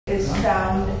is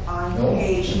found on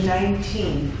page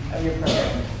 19 of your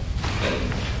program.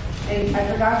 And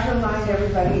I forgot to remind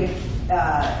everybody,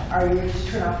 are you to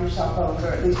turn off your cell phones, or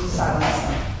at least to silence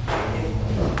them.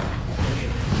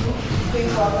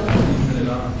 Please welcome.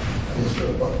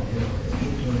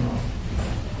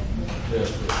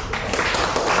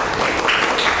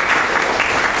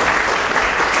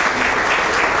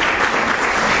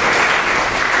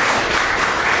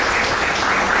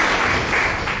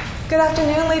 Good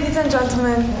afternoon, ladies and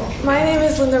gentlemen. My name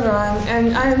is Ruan,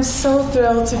 and I am so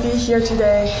thrilled to be here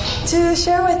today to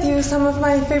share with you some of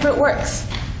my favorite works.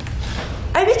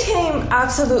 I became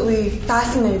absolutely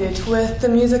fascinated with the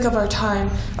music of our time,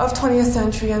 of 20th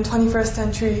century and 21st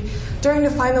century, during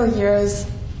the final years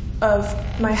of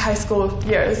my high school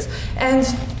years. And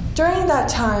during that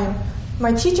time,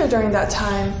 my teacher during that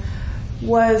time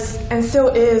was, and still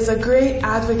is, a great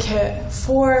advocate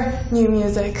for new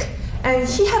music. And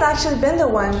he had actually been the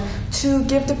one to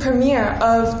give the premiere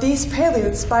of these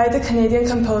preludes by the Canadian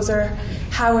composer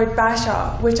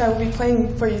BASHAW, which I will be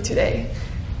playing for you today.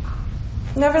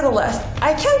 Nevertheless,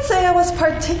 I can't say I was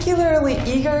particularly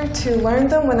eager to learn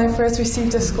them when I first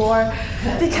received a score,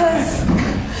 because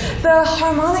the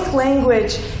harmonic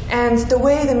language and the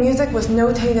way the music was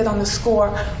notated on the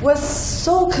score was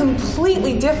so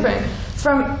completely different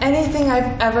from anything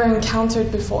I've ever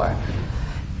encountered before.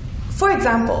 For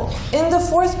example, in the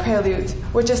fourth prelude,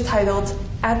 which is titled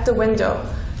At the Window,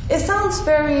 it sounds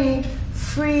very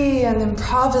free and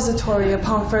improvisatory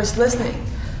upon first listening.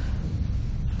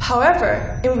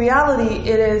 However, in reality,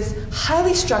 it is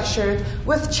highly structured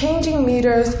with changing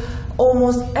meters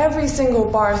almost every single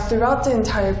bar throughout the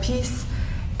entire piece.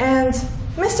 And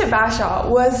Mr. BASHAW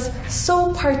was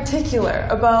so particular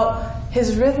about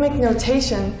his rhythmic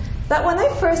notation that when I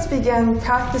first began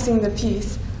practicing the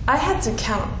piece, I had to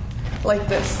count like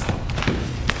this.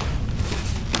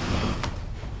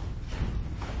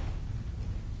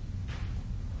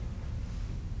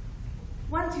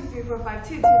 One, two, three, four, five,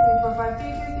 2, 2, 3, 4, 5,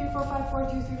 3, 2, 3, 4, 5, 4,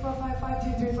 2, 3, 4, 5, 5,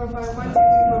 2, 3, 4, 5, 1, 2,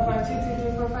 3, 4, 5, 2, 2,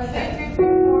 3, 4, 5, 3, 2, 3, 4,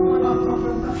 1, 2, 3,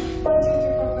 4, 5, 1, 2,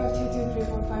 3, 4, 5, 2, 2, 3,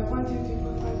 4, 5, 1, 2, 3,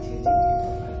 4, 5, 2, 2,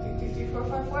 3, 4, 5, 3, 2, 3, 4,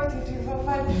 5, 1, 2, 3, 4,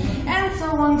 5, and so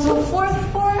on and so forth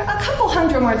for a couple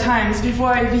hundred more times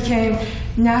before it became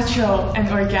natural and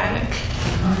organic.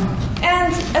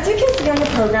 And as you can see on the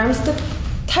programs, the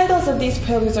titles of these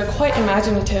preludes are quite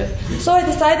imaginative, so I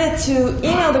decided to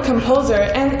email the composer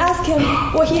and ask him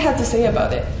what he had to say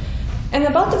about it. And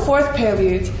about the fourth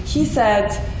prelude, he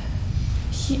said,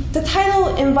 the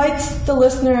title invites the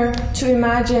listener to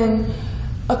imagine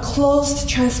a closed,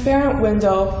 transparent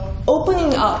window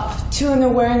opening up to an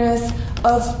awareness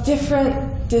of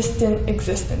different, distant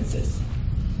existences.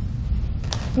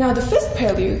 Now, the fifth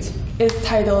prelude is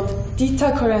titled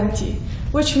Dita correnti,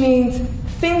 which means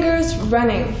fingers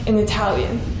running in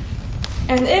Italian.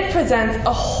 And it presents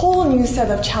a whole new set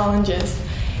of challenges.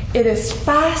 It is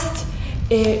fast,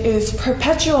 it is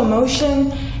perpetual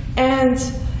motion, and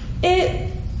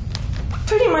it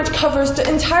pretty much covers the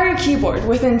entire keyboard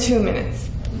within 2 minutes.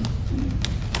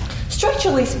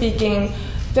 Structurally speaking,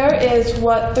 there is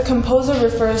what the composer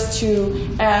refers to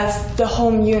as the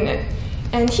home unit.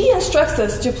 And he instructs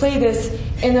us to play this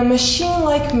in a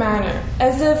machine-like manner,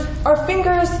 as if our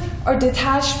fingers are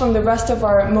detached from the rest of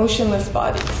our motionless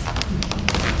bodies.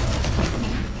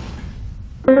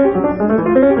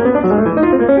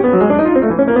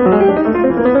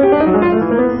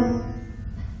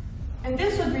 And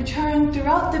this would return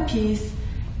throughout the piece,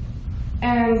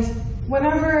 and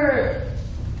whenever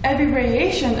every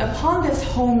variation upon this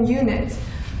home unit,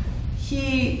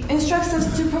 he instructs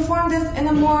us to perform this in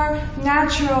a more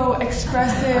natural,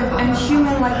 expressive, and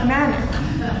human-like manner.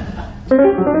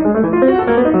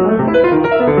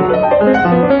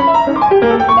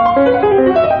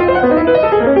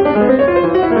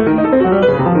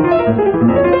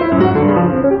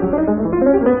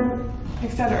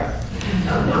 Etc.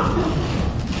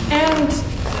 And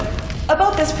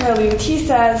about this prelude, he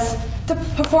says the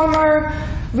performer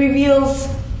reveals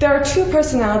there are two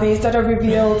personalities that are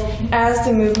revealed as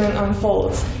the movement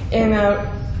unfolds in an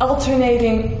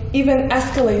alternating, even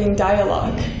escalating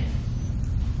dialogue.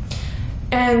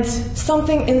 And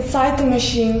something inside the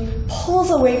machine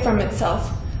pulls away from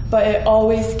itself, but it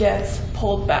always gets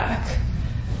pulled back.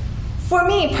 For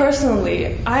me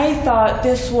personally, I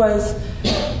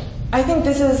think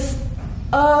this is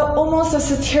almost a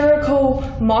satirical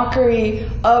mockery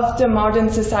of the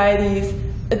modern society's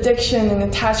addiction and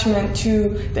attachment to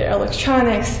their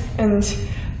electronics and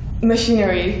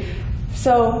machinery.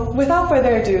 So without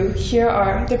further ado, here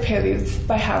are the Preludes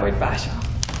by BASHAW.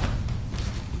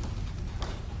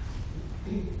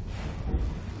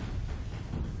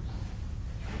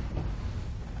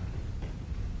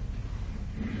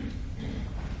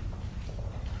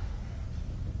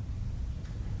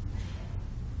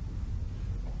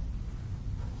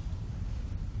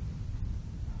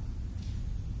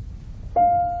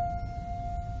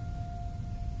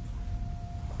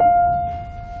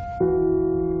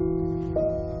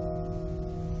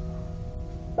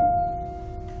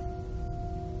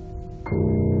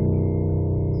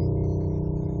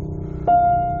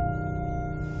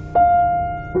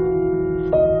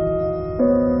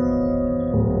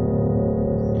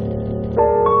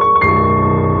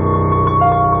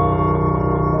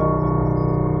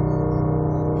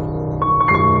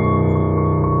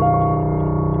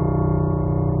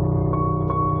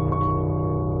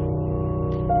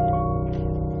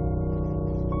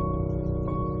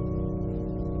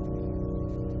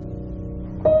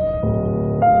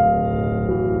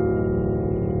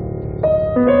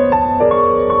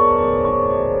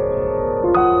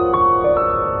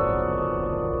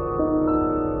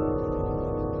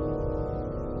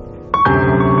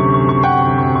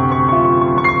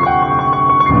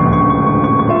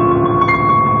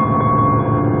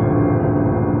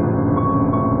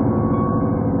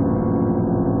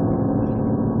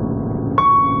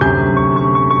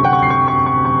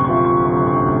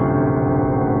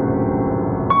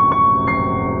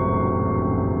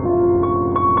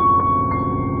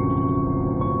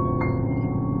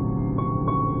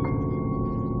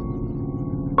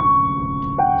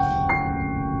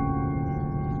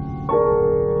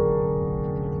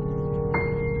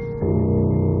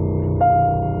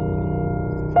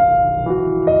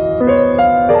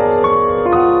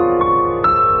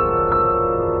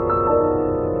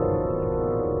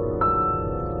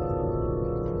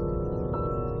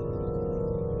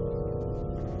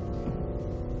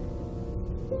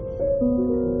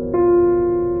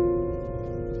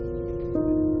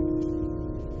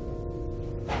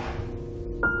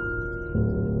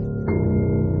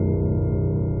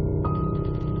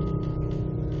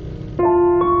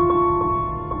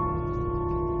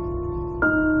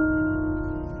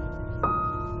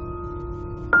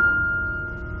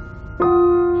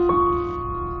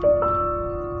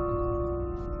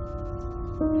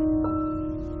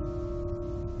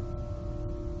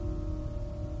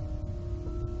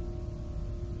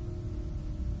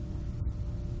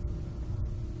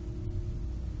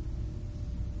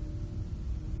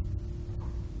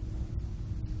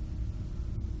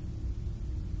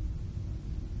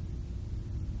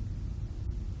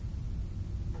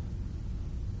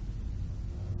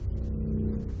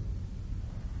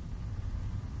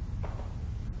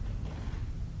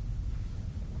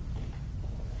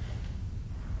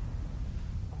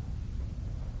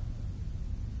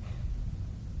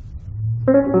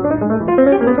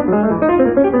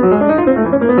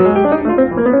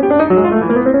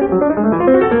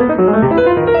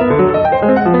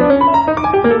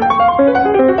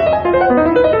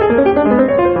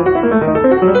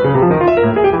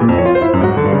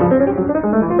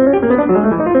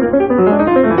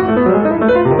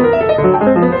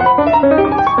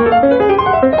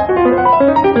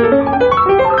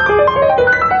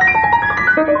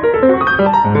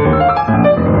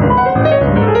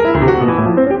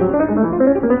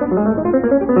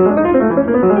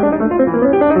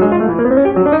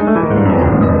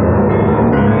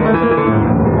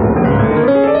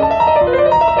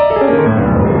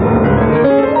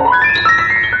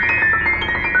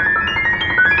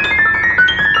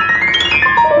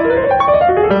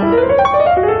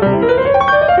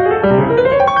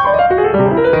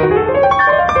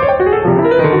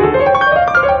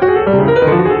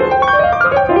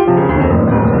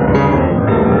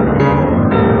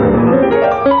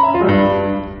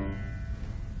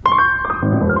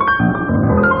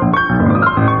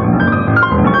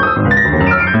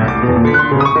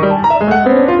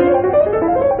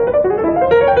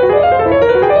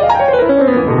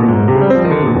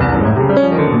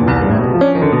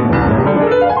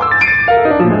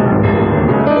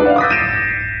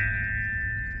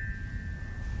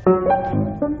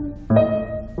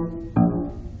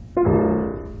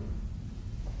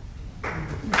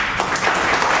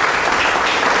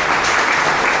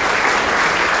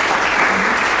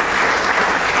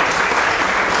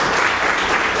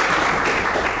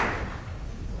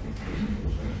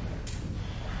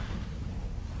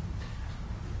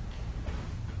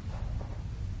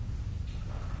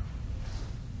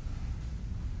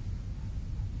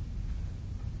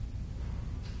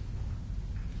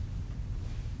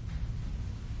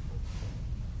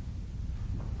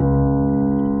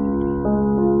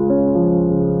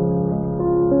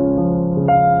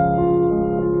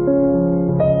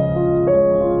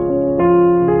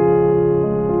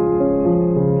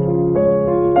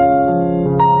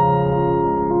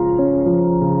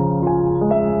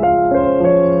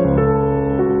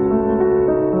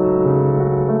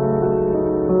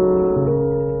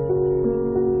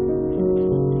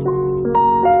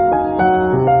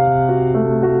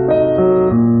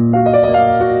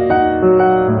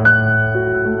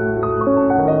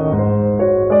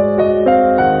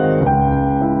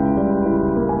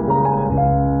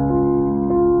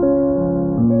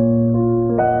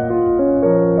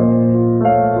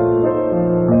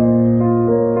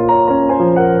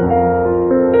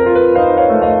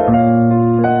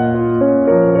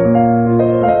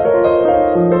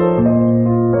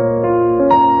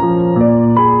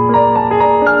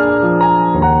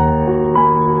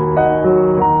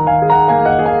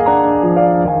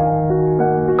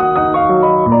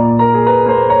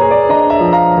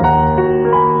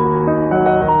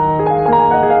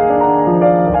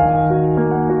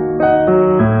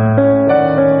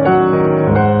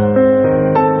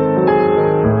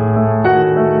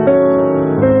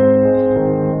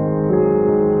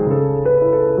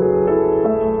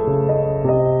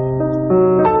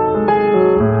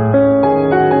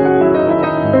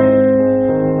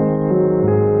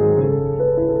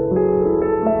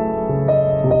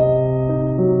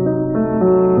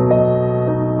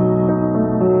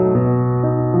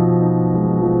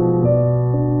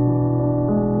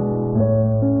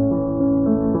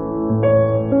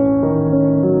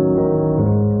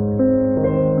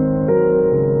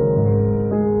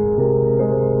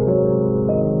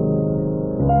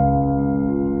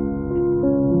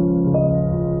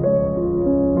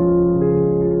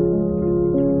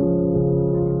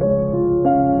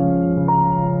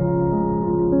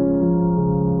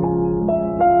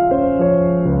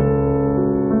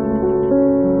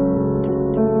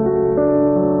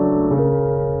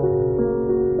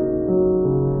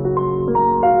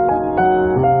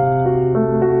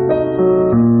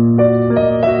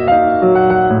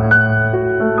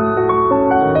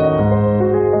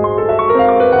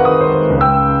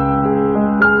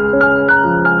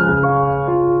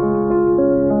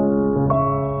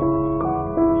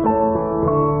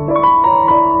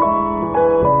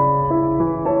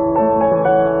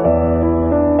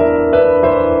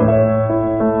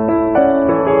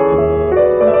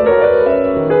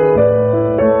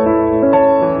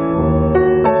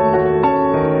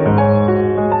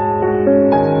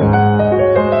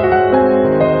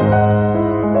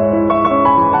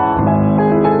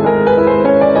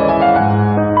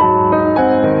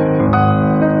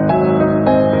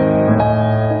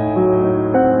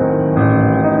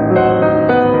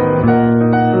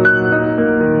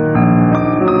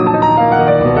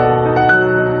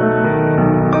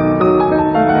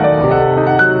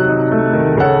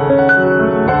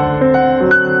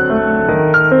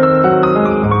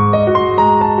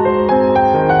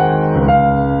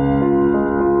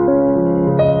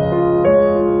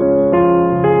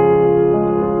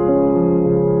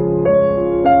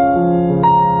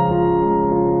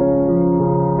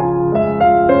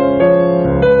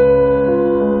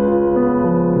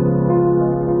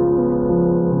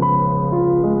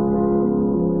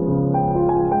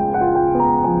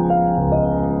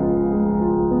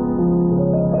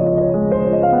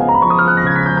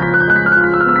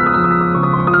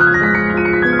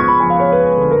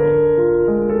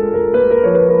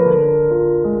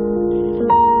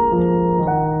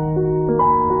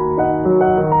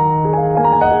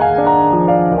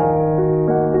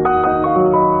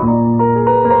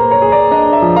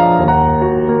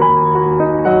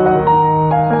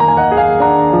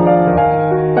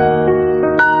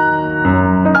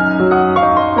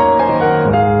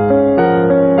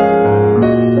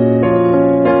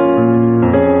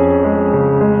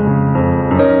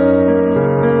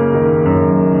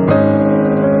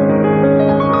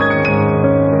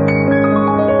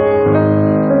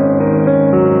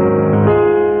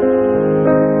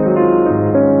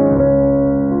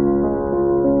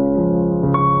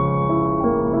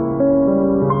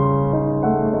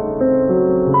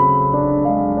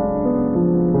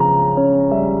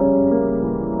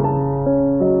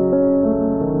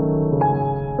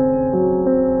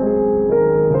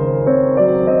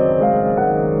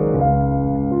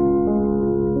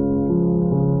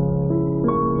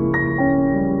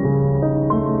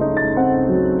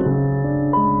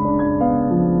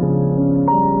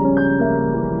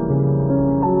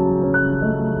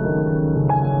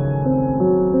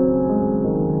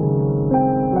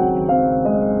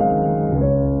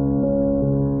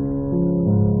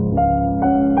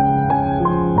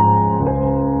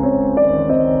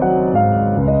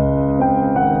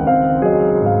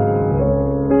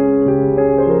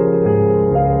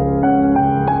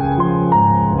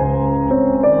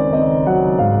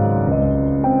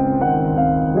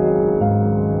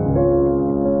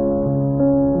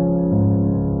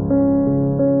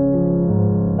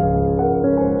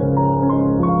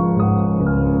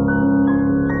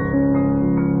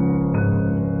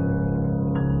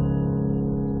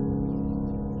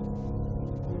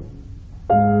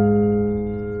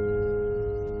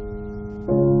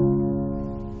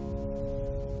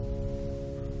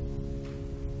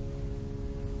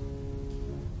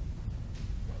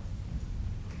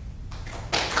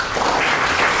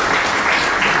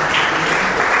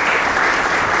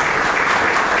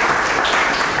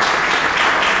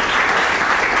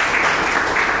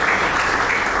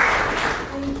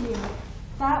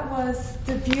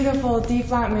 beautiful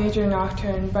D-flat major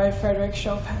nocturne by Frédéric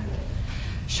Chopin.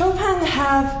 Chopin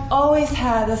have always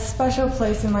had a special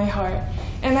place in my heart,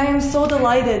 and I am so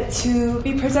delighted to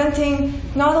be presenting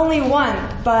not only one,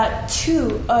 but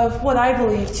two of what I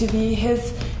believe to be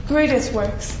his greatest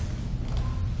works.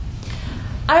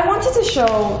 I wanted to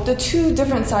show the two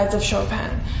different sides of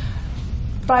Chopin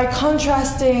by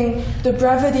contrasting the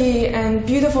brevity and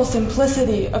beautiful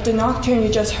simplicity of the nocturne you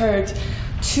just heard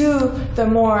to the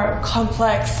more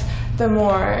complex, the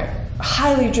more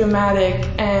highly dramatic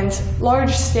and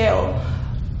large-scale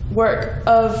work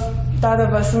of that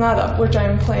of a sonata, which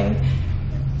I'm playing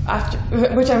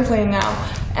now.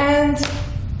 And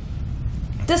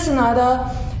this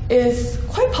sonata is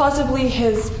quite possibly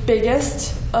his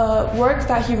biggest work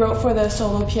that he wrote for the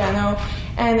solo piano,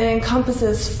 and it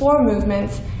encompasses 4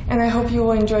 movements, and I hope you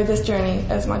will enjoy this journey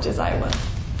as much as I will.